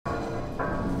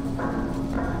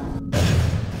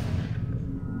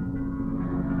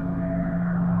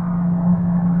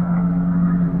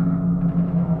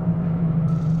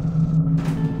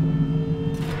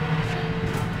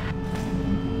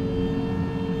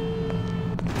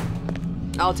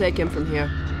I'll take him from here.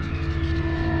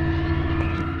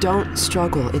 Don't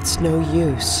struggle, it's no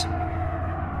use.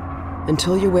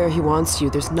 Until you're where he wants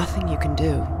you, there's nothing you can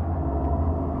do.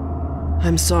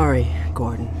 I'm sorry,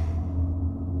 Gordon.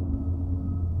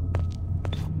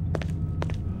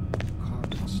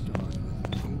 Carbon starred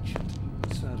with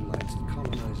ancient satellites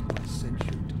colonized by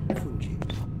sentient fungi,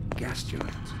 gas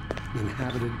giants,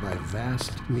 inhabited by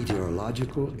vast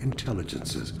meteorological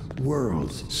intelligences,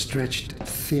 worlds stretched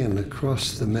thin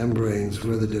across the membranes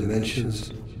where the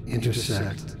dimensions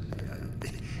intersect.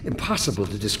 Impossible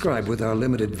to describe with our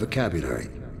limited vocabulary.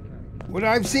 What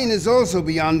I've seen is also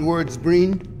beyond words,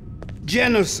 Breen.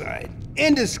 Genocide.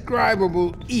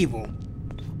 Indescribable evil.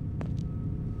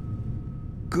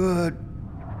 Good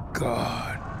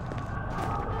God.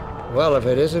 Well, if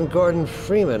it isn't Gordon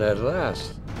Freeman at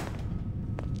last.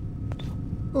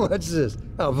 What's this?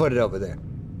 I'll put it over there.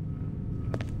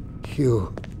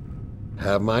 You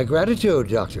have my gratitude,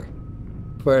 Doctor.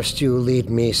 First, you lead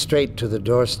me straight to the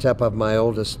doorstep of my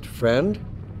oldest friend,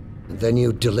 and then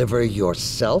you deliver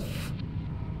yourself.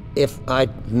 If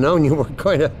I'd known you were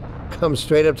going to come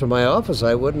straight up to my office,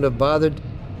 I wouldn't have bothered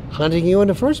hunting you in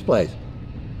the first place.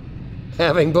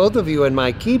 Having both of you in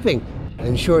my keeping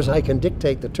ensures I can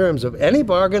dictate the terms of any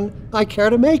bargain I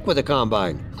care to make with the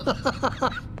Combine.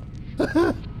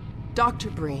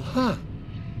 Dr. Breen. Huh.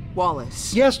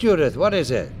 Wallace. Yes, Judith, what is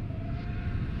it?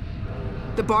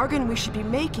 The bargain we should be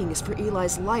making is for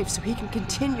Eli's life so he can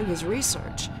continue his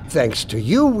research. Thanks to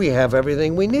you, we have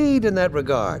everything we need in that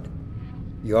regard.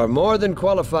 You're more than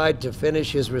qualified to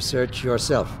finish his research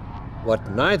yourself.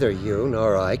 What neither you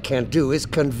nor I can do is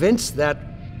convince that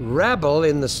rabble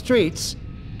in the streets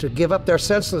to give up their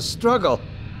senseless struggle.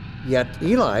 Yet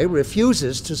Eli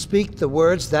refuses to speak the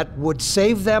words that would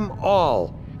save them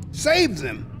all. Save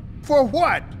them? For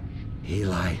what?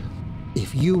 Eli,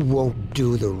 if you won't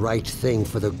do the right thing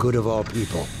for the good of all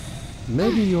people,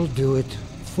 maybe you'll do it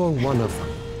for one of them.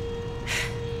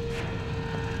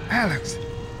 Alex,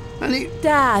 honey.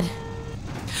 Dad.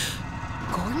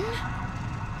 Gordon?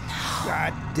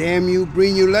 God damn you,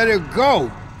 Breen, you let her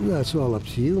go. That's all up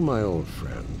to you, my old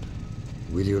friend.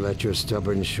 Will you let your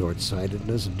stubborn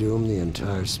short-sightedness doom the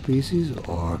entire species,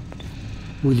 or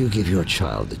will you give your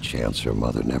child the chance her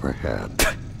mother never had?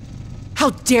 How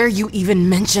dare you even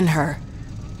mention her?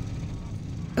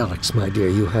 Alex, my dear,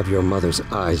 you have your mother's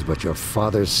eyes, but your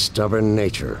father's stubborn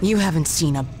nature. You haven't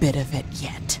seen a bit of it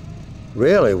yet.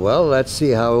 Really? Well, let's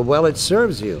see how well it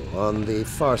serves you on the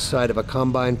far side of a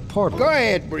Combine portal. Go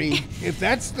ahead, Breen. If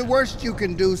that's the worst you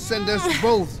can do, send us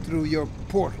both through your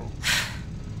portal.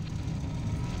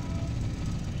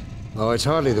 Oh, it's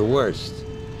hardly the worst.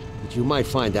 But you might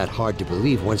find that hard to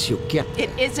believe once you get there.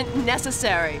 It isn't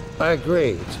necessary. I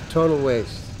agree. It's a total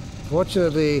waste.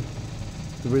 Fortunately,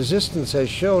 the Resistance has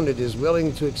shown it is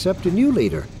willing to accept a new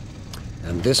leader.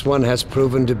 And this one has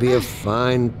proven to be a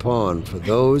fine pawn for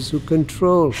those who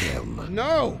control him.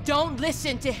 No! Don't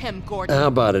listen to him, Gordon. How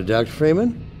about it, Dr.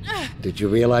 Freeman? Did you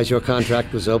realize your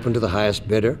contract was open to the highest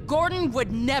bidder? Gordon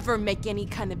would never make any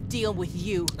kind of deal with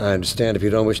you. I understand if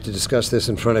you don't wish to discuss this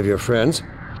in front of your friends.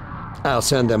 I'll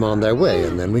send them on their way,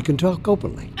 and then we can talk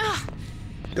openly.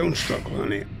 Don't struggle,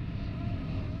 honey.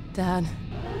 Dad,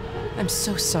 I'm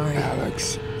so sorry.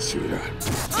 Alex, sweetheart.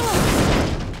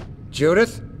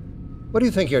 Judith, what do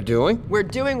you think you're doing? We're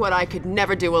doing what I could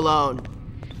never do alone.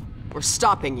 We're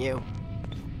stopping you.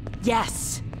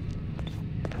 Yes.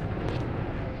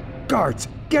 Guards,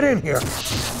 get in here!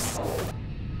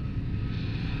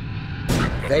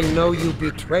 They know you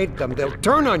betrayed them. They'll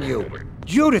turn on you.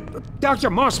 Judith, Dr.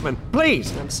 Mossman,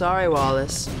 please! I'm sorry,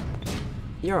 Wallace.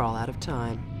 You're all out of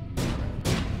time.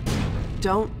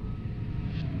 Don't...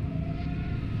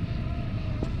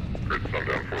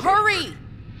 Hurry!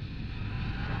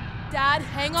 Dad,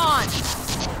 hang on.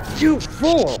 You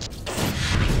fool!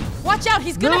 Watch out,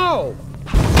 he's gonna... No!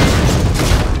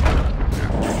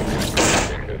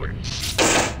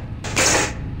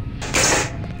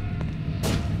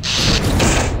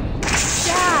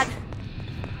 Dad!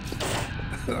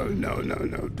 Oh,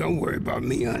 no. Don't worry about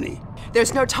me, honey.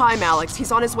 There's no time, Alex.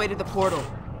 He's on his way to the portal.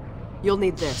 You'll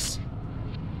need this.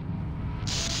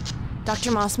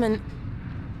 Dr. Mossman,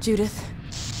 Judith,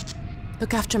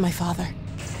 look after my father.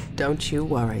 Don't you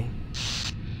worry.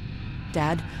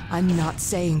 Dad, I'm not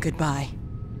saying goodbye.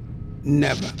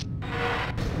 Never.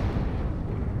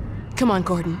 Come on,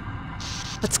 Gordon.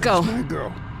 Let's go. My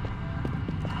girl.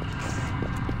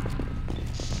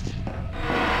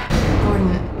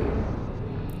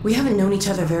 Gordon, we haven't known each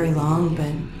other very long,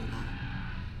 but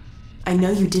I know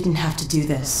you didn't have to do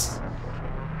this.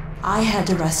 I had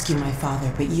to rescue my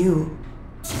father, but you...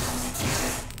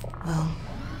 Well,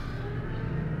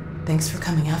 Thanks for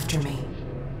coming after me.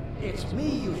 It's me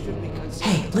you should be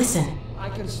considering. Hey, listen. I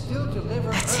can still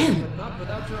deliver. That's Earth, him. but not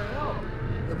without your help.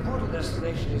 The portal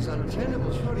destination is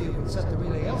untenable. Surely you can set the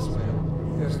relay elsewhere.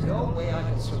 There's no way I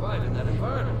can survive in that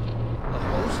environment. A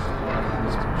host body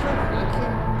is children. I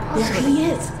can't. There he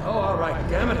is. Oh, all right.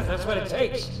 Damn it, if that's what it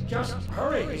takes. Just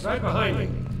hurry. He's right behind me.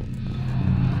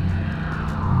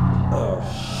 Oh,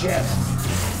 shit.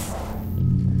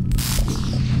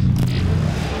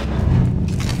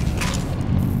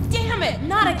 Damn it,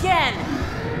 not again!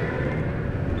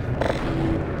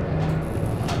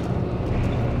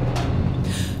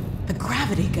 A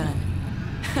gravity gun.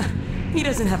 He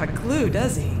doesn't have a clue,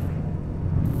 does he?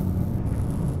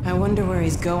 I wonder where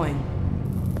he's going.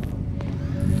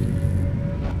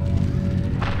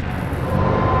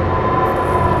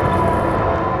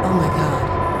 Oh my god.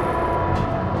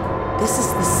 This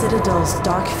is the Citadel's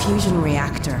dark fusion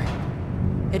reactor.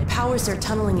 It powers their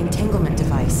tunneling entanglement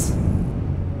device.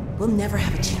 We'll never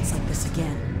have a chance like this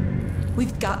again.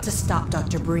 We've got to stop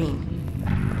Dr. Breen.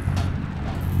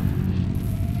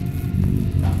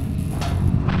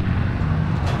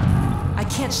 I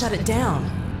can't shut it down.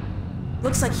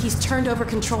 Looks like he's turned over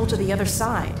control to the other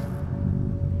side.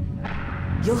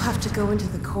 You'll have to go into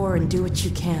the core and do what you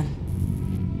can.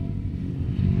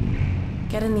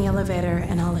 Get in the elevator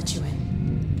and I'll let you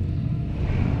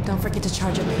in. Don't forget to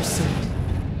charge up your suit.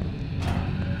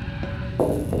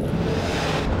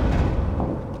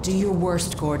 Do your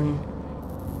worst, Gordon.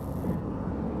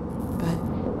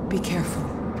 But be careful.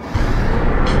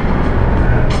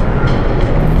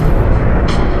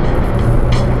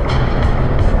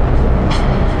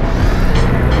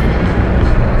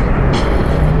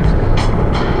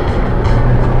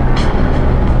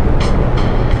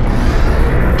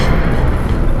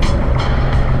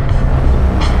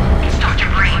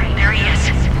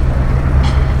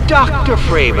 Dr.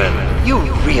 Freeman, you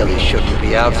really shouldn't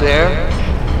be out there.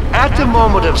 At the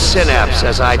moment of synapse,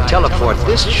 as I teleport,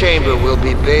 this chamber will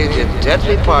be bathed in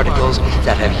deadly particles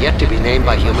that have yet to be named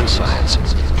by human science.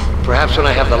 Perhaps when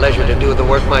I have the leisure to do the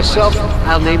work myself,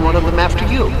 I'll name one of them after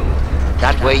you.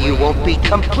 That way you won't be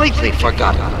completely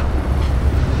forgotten.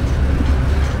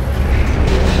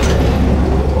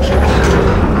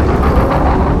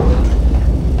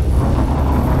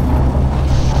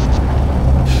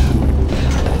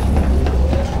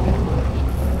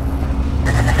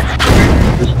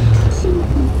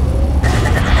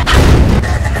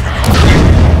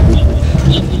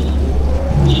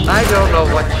 I don't know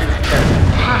what you can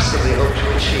possibly hope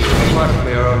to achieve apart from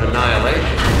your own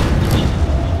annihilation.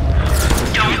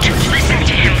 Don't listen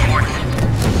to him, Gordon.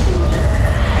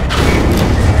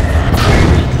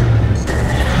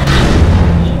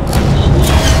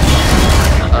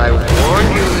 I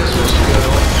warned you this was good.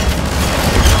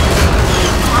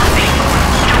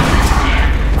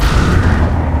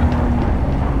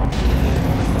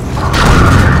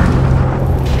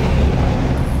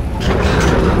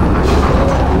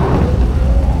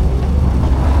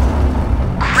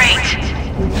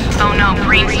 Oh no,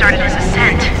 Breen started his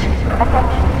ascent.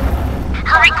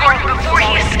 Hurry, Gordon, before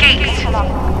he escapes.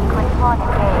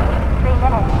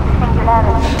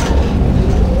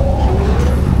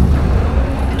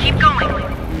 Keep going.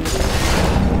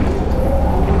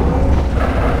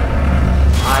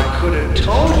 I could have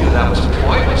told you that was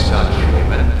pointless, Dr.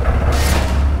 Freeman.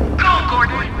 Go,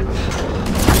 Gordon.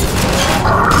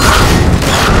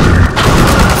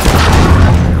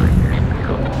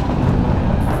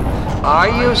 Are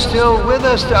you still with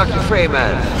us, Dr.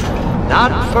 Freeman?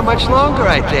 Not for much longer,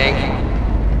 I think.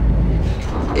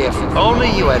 If only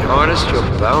you had harnessed your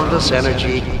boundless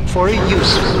energy for a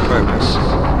useful purpose.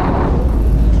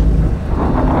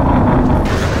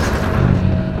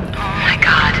 Oh my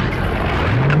god.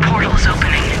 The portal is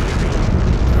opening.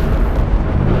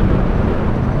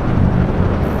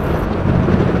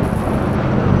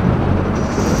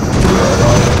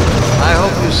 I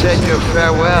hope you said your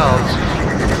farewells.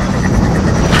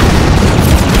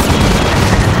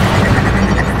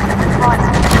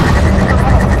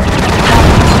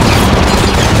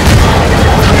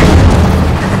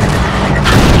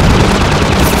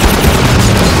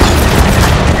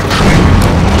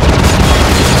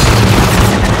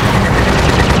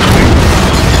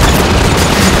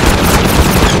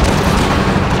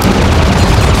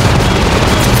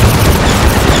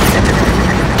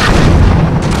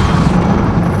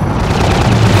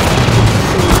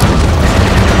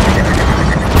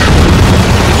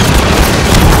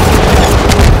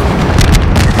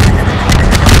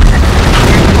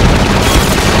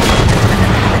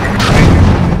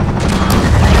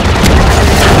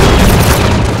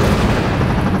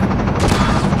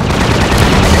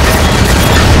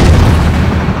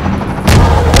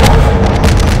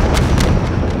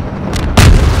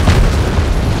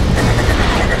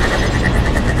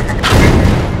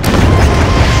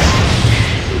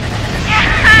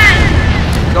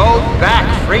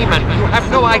 Freeman, you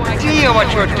have no idea what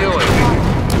you're doing.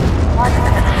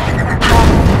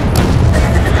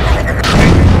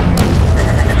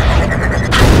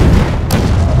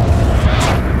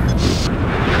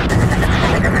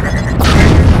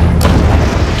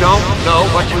 Don't know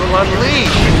what you'll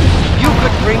unleash. You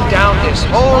could bring down this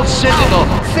whole Citadel.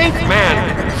 Think,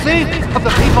 man. Think of the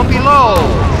people below.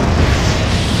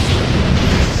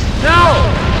 No!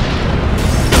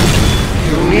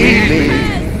 You need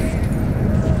me.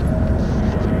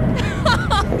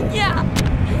 Yeah!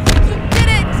 You did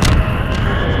it!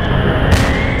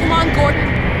 Come on, Gordon.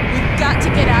 We've got to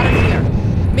get out of here.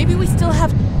 Maybe we still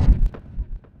have...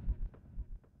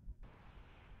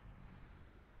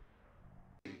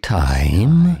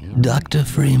 Time, Dr.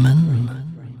 Freeman?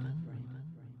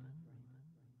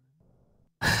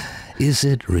 Is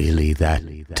it really that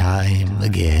time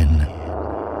again?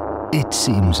 It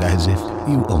seems as if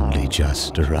you only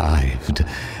just arrived.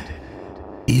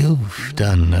 You've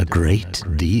done a great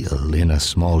deal in a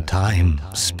small time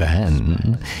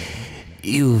span.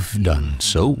 You've done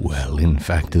so well, in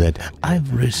fact, that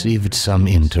I've received some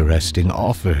interesting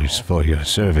offers for your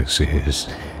services.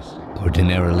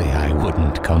 Ordinarily, I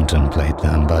wouldn't contemplate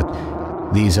them, but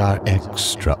these are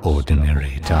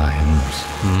extraordinary times.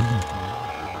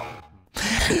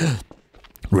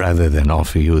 Rather than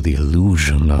offer you the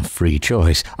illusion of free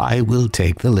choice, I will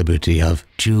take the liberty of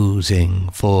choosing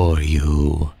for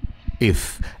you,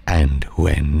 if and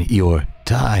when your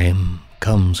time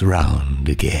comes round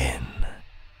again.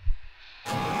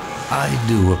 I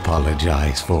do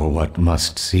apologize for what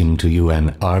must seem to you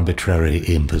an arbitrary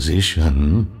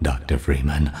imposition, Dr.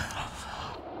 Freeman.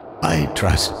 I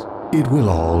trust it will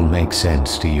all make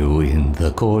sense to you in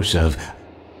the course of...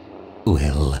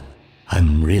 well,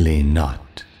 I'm really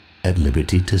not at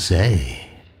liberty to say.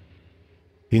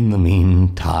 In the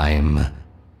meantime,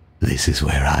 this is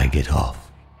where I get off.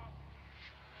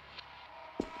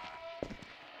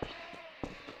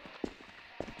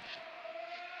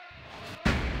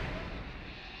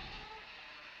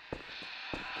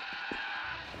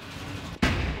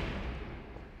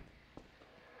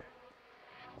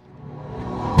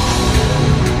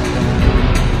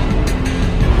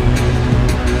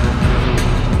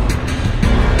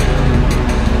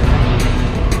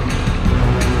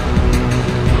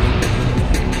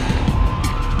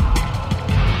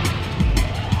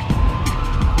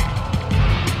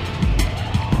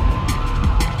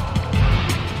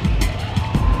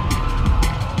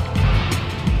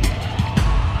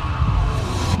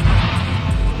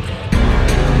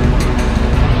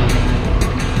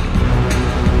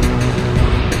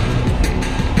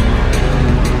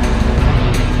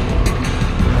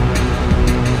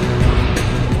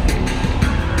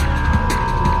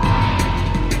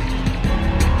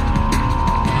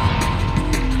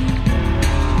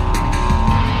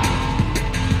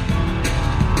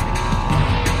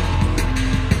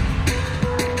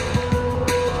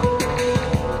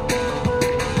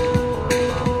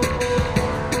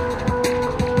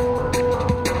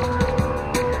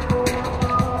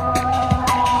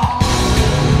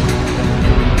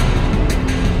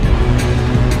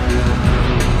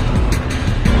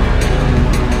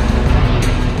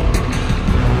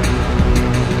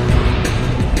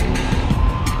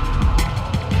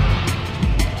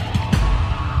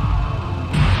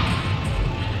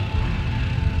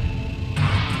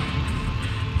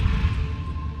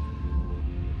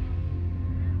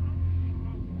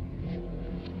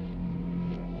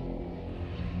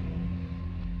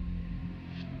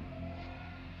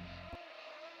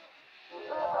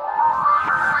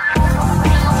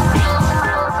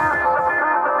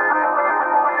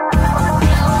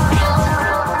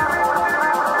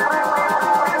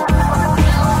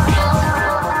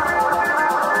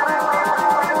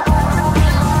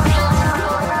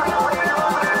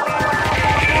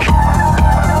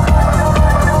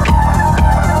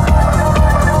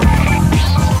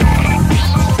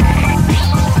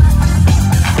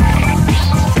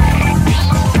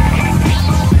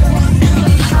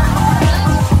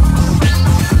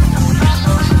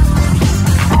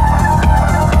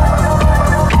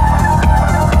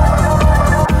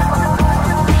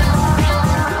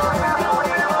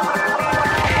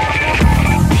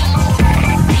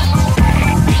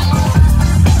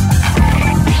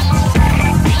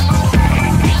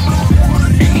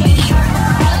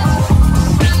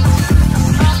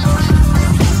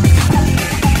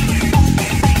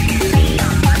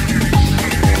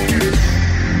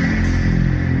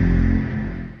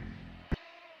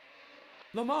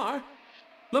 Lamar?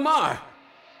 Lamar!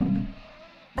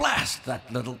 Blast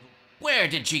that little... Where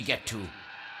did she get to?